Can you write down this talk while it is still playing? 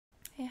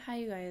Okay, hi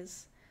you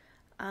guys.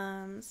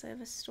 So I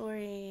have a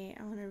story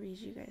I want to read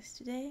you guys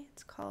today.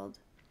 It's called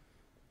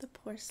The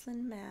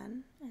Porcelain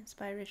Man, and it's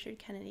by Richard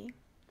Kennedy.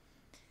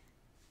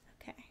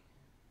 Okay,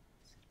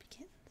 so it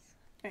begins.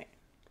 Alright.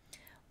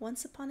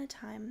 Once upon a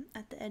time,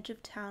 at the edge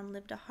of town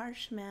lived a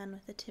harsh man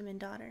with a timid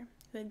daughter,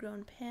 who had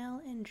grown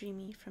pale and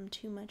dreamy from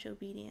too much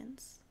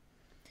obedience.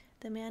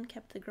 The man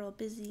kept the girl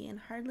busy and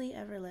hardly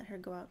ever let her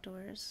go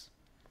outdoors.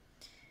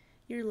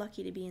 "You're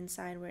lucky to be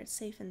inside where it's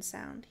safe and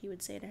sound," he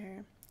would say to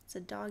her. "It's a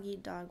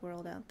dog-eat-dog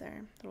world out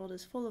there. The world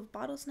is full of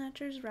bottle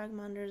snatchers,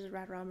 ragmonders,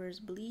 rat robbers.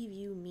 Believe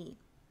you me."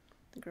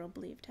 The girl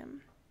believed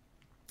him.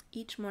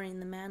 Each morning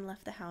the man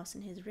left the house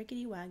in his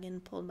rickety wagon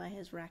pulled by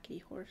his rackety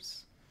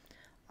horse.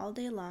 All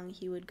day long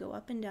he would go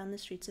up and down the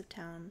streets of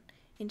town,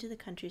 into the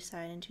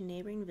countryside and to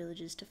neighboring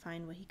villages to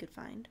find what he could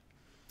find.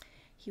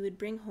 He would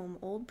bring home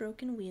old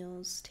broken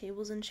wheels,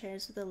 tables and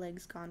chairs with the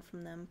legs gone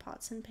from them,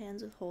 pots and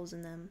pans with holes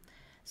in them,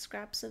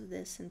 scraps of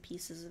this and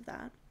pieces of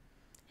that.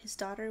 His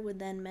daughter would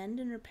then mend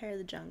and repair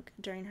the junk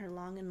during her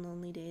long and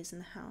lonely days in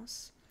the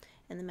house,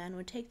 and the man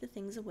would take the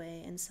things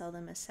away and sell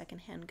them as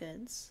second-hand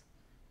goods.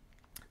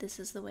 This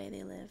is the way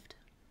they lived.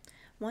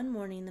 One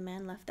morning the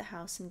man left the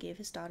house and gave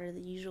his daughter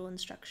the usual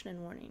instruction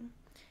and warning.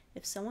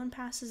 "If someone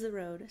passes the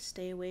road,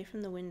 stay away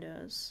from the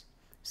windows.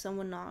 If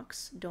someone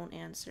knocks, don't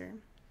answer."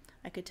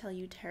 I could tell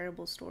you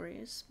terrible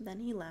stories.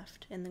 Then he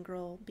left, and the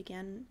girl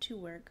began to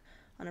work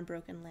on a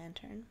broken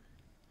lantern.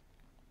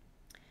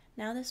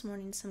 Now this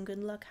morning some good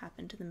luck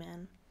happened to the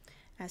man.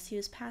 As he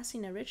was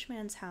passing a rich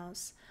man's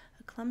house,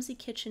 a clumsy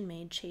kitchen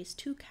maid chased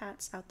 2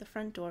 cats out the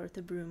front door with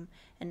a broom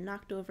and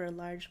knocked over a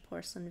large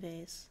porcelain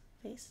vase.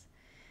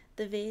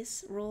 The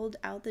vase rolled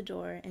out the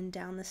door and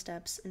down the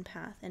steps and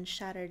path and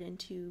shattered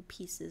into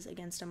pieces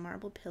against a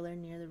marble pillar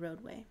near the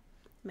roadway.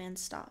 The man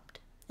stopped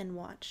and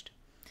watched.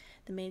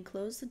 The maid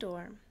closed the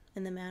door,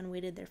 and the man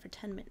waited there for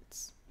 10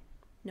 minutes.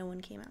 No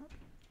one came out.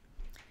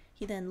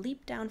 He then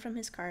leaped down from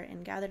his cart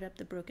and gathered up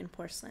the broken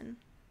porcelain.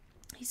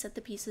 He set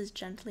the pieces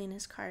gently in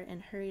his cart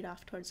and hurried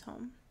off towards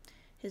home.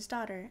 His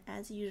daughter,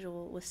 as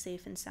usual, was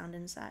safe and sound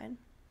inside.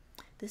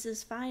 "This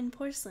is fine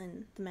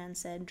porcelain," the man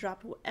said.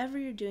 "Drop whatever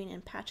you're doing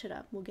and patch it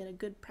up. We'll get a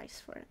good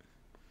price for it."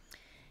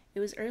 It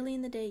was early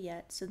in the day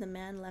yet, so the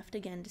man left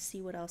again to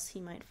see what else he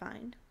might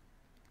find.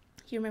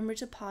 He remembered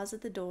to pause at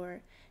the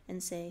door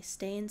and say,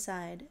 "Stay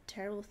inside.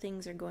 Terrible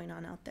things are going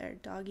on out there.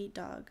 Dog eat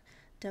dog.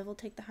 Devil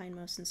take the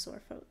hindmost and so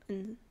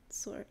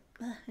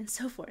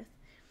forth.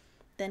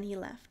 Then he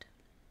left.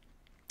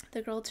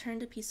 The girl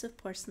turned a piece of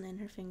porcelain in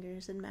her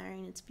fingers,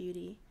 admiring its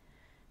beauty.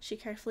 She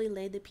carefully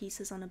laid the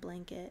pieces on a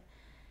blanket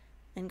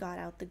and got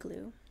out the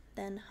glue.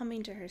 Then,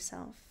 humming to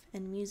herself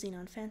and musing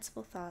on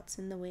fanciful thoughts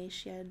in the way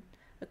she had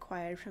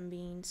acquired from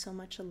being so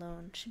much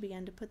alone, she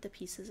began to put the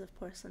pieces of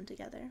porcelain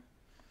together.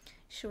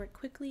 She worked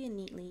quickly and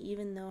neatly,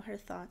 even though her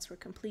thoughts were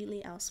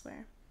completely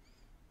elsewhere.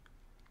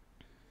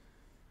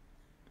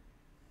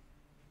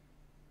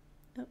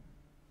 Oh.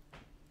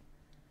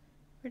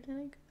 Where did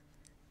I go?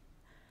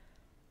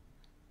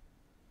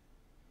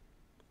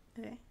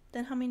 Okay.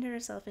 Then, humming to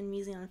herself and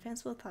musing on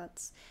fanciful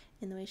thoughts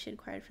in the way she had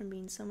acquired from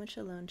being so much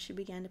alone, she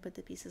began to put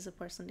the pieces of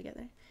porcelain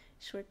together.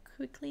 She worked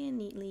quickly and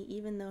neatly,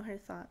 even though her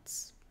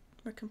thoughts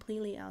were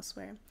completely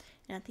elsewhere,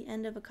 and at the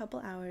end of a couple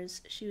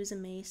hours she was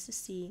amazed to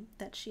see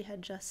that she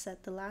had just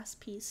set the last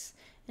piece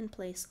in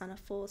place on a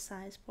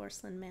full-size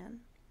porcelain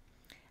man.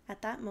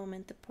 At that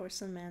moment the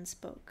porcelain man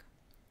spoke.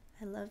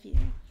 "I love you,"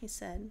 he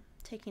said,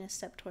 taking a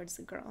step towards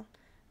the girl.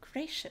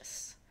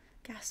 "Gracious!"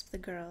 gasped the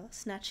girl,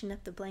 snatching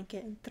up the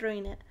blanket and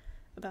throwing it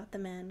about the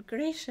man.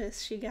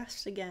 "Gracious!" she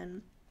gasped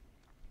again,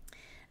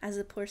 as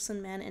the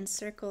porcelain man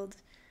encircled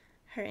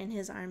her in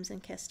his arms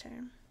and kissed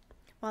her.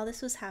 While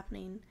this was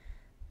happening,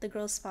 the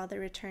girl's father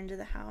returned to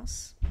the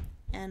house,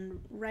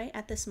 and right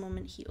at this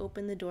moment he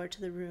opened the door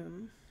to the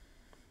room.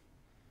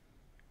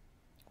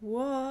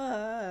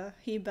 "Whoa!"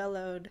 he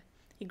bellowed.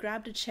 He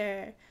grabbed a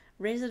chair,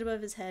 raised it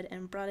above his head,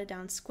 and brought it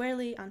down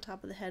squarely on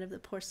top of the head of the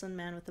porcelain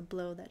man with a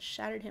blow that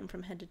shattered him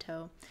from head to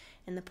toe,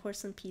 and the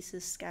porcelain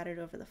pieces scattered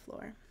over the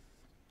floor.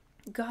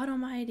 "God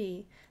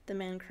Almighty!" the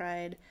man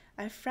cried.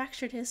 "I've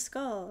fractured his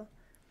skull!"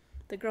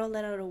 The girl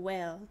let out a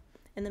wail,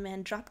 and the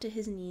man dropped to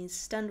his knees,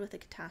 stunned with the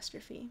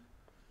catastrophe.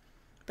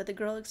 But the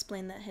girl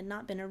explained that it had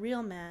not been a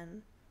real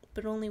man,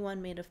 but only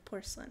one made of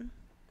porcelain.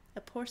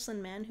 "A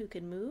porcelain man who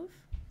could move?"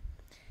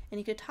 "And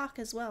he could talk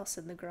as well,"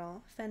 said the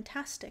girl.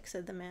 "Fantastic,"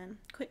 said the man.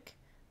 "Quick,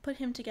 put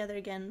him together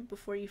again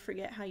before you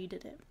forget how you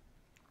did it.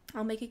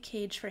 I'll make a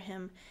cage for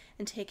him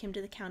and take him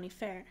to the county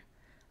fair.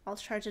 I'll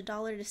charge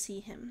 $1 to see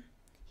him.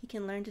 He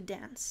can learn to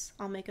dance.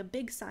 I'll make a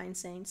big sign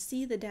saying,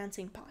 'See the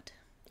dancing pot,'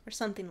 or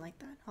something like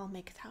that. I'll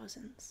make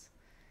thousands.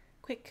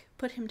 Quick,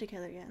 put him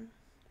together again."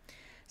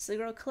 So the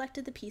girl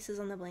collected the pieces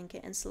on the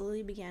blanket and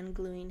slowly began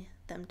gluing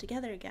them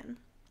together again.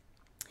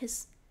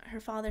 Her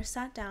father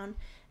sat down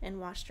and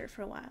watched her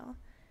for a while,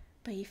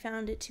 but he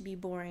found it to be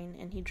boring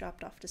and he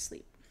dropped off to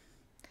sleep.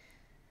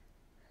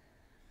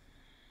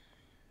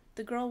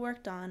 The girl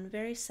worked on,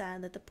 very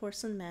sad that the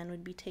porcelain man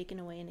would be taken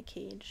away in a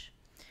cage.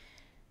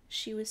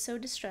 She was so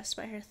distressed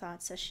by her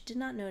thoughts that she did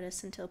not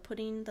notice until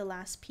putting the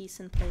last piece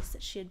in place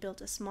that she had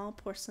built a small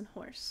porcelain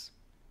horse.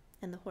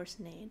 And the horse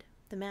neighed.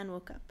 The man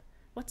woke up.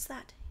 "What's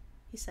that?"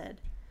 he said.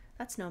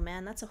 "That's no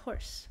man, that's a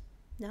horse.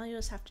 Now you'll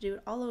just have to do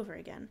it all over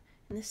again,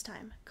 and this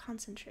time,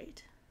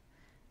 concentrate."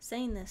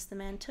 Saying this, the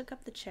man took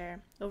up the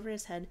chair over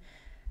his head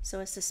so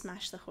as to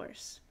smash the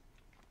horse.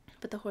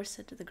 But the horse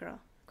said to the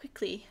girl,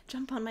 "Quickly,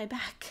 jump on my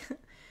back."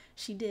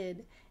 She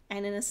did,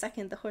 and in a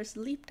second the horse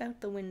leaped out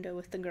the window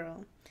with the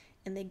girl,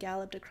 and they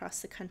galloped across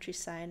the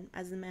countryside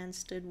as the man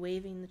stood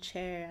waving the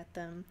chair at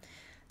them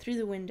through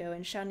the window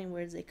and shouting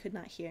words they could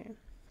not hear.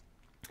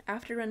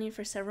 After running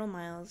for several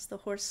miles, the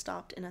horse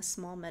stopped in a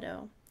small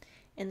meadow,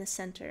 in the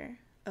center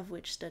of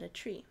which stood a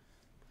tree.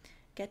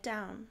 "Get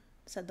down,"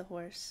 said the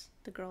horse.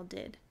 The girl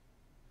did.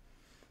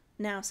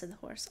 "Now," said the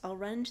horse, "I'll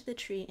run into the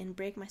tree and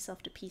break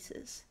myself to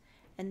pieces,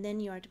 and then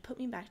you are to put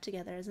me back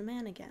together as a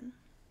man again."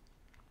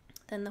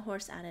 Then the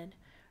horse added,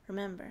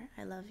 "Remember,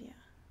 I love you."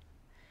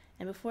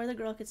 And before the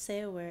girl could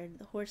say a word,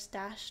 the horse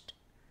dashed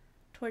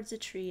towards the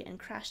tree and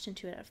crashed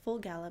into it at full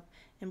gallop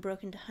and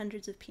broke into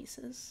hundreds of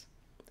pieces.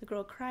 The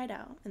girl cried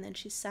out, and then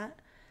she sat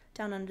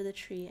down under the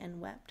tree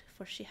and wept,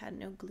 for she had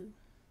no glue.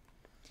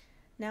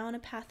 Now on a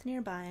path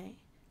nearby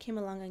came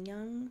along a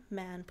young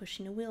man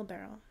pushing a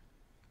wheelbarrow.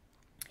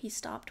 He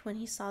stopped when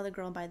he saw the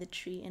girl by the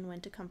tree and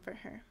went to comfort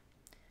her.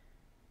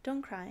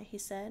 "Don't cry," he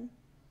said.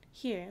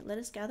 "Here, let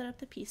us gather up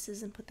the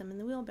pieces and put them in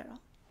the wheelbarrow.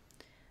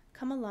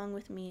 Come along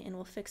with me and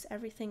we'll fix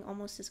everything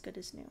almost as good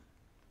as new."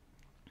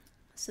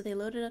 So they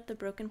loaded up the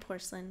broken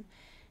porcelain,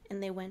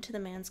 and they went to the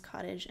man's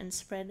cottage and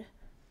spread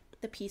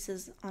the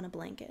pieces on a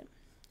blanket.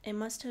 "It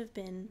must have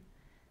been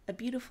a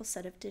beautiful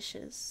set of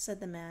dishes," said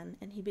the man,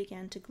 and he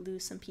began to glue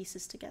some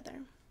pieces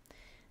together.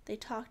 They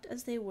talked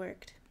as they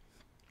worked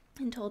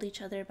and told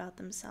each other about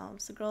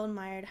themselves. The girl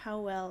admired how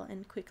well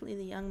and quickly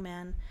the young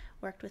man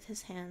worked with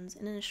his hands,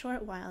 and in a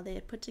short while they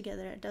had put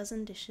together a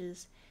dozen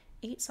dishes,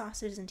 8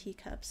 saucers and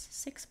teacups,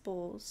 6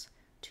 bowls,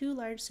 2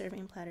 large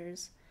serving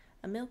platters,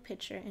 a milk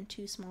pitcher, and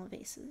 2 small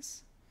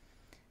vases.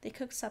 They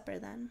cooked supper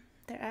then.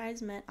 Their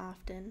eyes met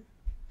often,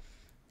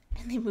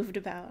 and they moved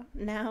about.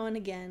 Now and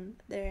again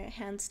their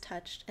hands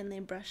touched, and they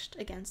brushed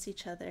against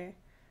each other,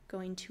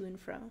 going to and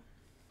fro.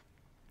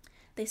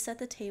 They set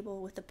the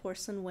table with the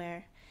porcelain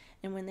ware,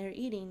 and when they were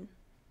eating,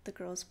 the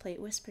girl's plate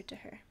whispered to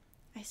her,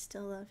 "I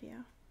still love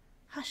you."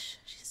 "Hush,"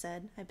 she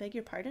said. "I beg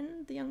your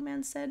pardon," the young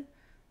man said.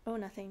 "Oh,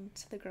 nothing,"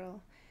 said the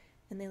girl,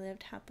 and they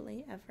lived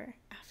happily ever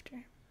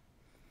after.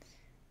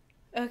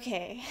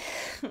 Okay,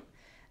 so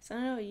I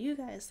don't know what you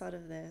guys thought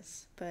of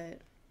this,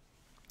 but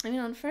I mean,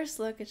 on first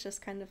look, it's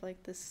just kind of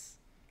like this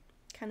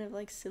kind of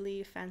like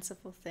silly,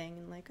 fanciful thing,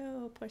 and like,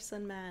 oh,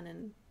 porcelain man,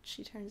 and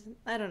she turns in,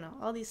 I don't know,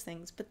 all these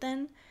things. But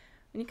then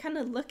when you kind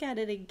of look at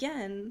it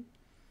again,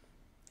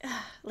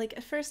 like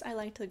at first I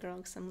liked the girl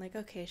because I'm like,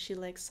 okay, she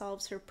like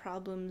solves her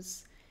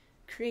problems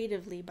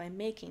creatively by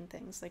making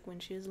things. Like when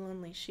she was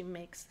lonely, she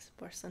makes this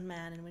porcelain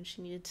man, and when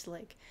she needed to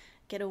like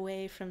get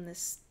away from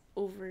this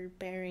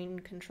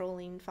overbearing,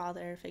 controlling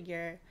father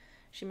figure,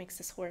 she makes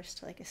this horse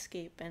to like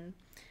escape. And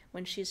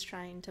when she's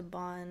trying to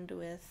bond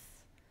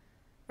with,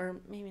 or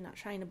maybe not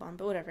trying to bond,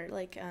 but whatever,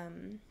 like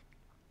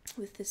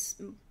with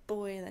this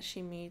boy that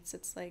she meets,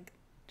 it's like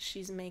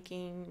she's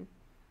making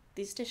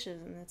these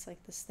dishes, and it's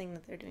like this thing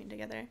that they're doing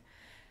together.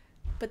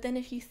 But then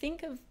if you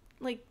think of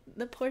like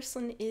the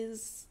porcelain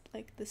is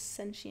like this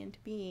sentient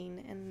being,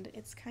 and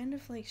it's kind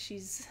of like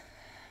she's,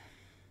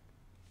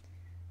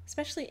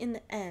 especially in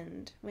the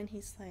end when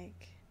he's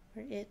like,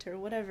 or it, or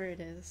whatever it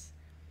is,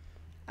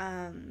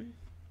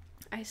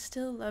 I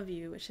still love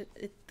you, which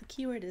the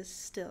keyword is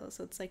still,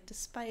 so it's like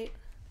despite,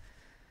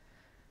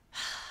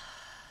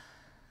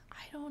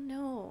 I don't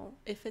know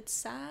if it's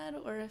sad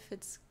or if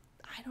it's,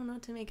 I don't know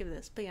what to make of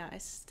this, but yeah, I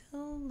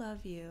still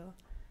love you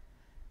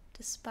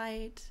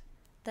despite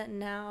that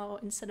now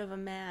instead of a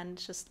man,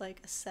 it's just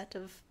like a set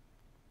of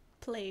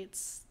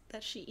plates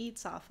that she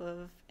eats off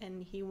of,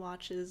 and he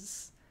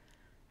watches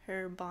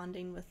her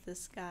bonding with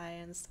this guy,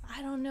 and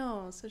I don't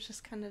know, so it's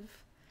just kind of,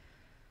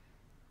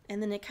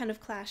 and then it kind of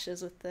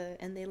clashes with the,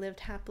 and they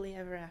lived happily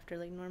ever after.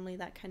 Like normally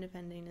that kind of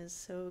ending is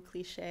so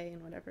cliche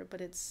and whatever, but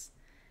it's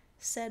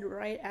said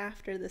right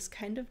after this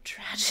kind of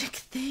tragic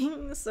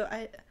thing, so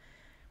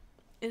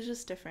it's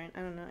just different.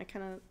 I don't know,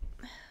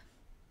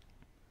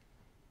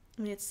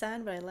 I mean, it's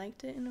sad, but I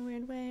liked it in a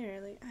weird way,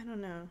 or like, I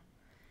don't know.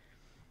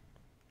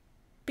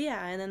 But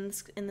yeah, and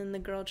then the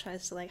girl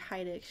tries to like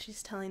hide it.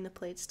 She's telling the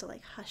plates to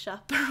like hush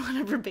up or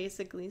whatever,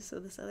 basically, so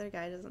this other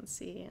guy doesn't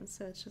see. And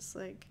so it's just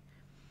like,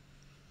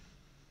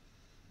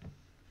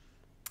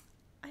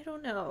 I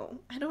don't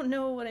know. I don't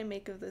know what I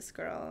make of this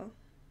girl.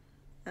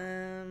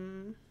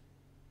 But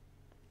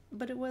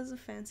it was a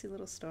fancy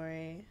little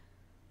story,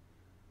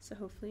 so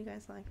hopefully you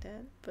guys liked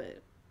it.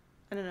 But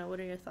I don't know, what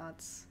are your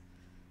thoughts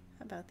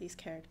about these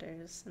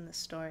characters in the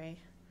story?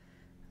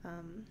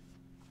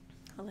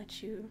 I'll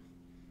let you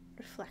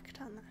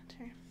reflect on that.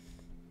 Or,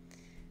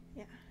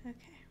 yeah,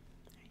 okay.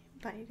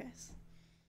 Bye, you guys.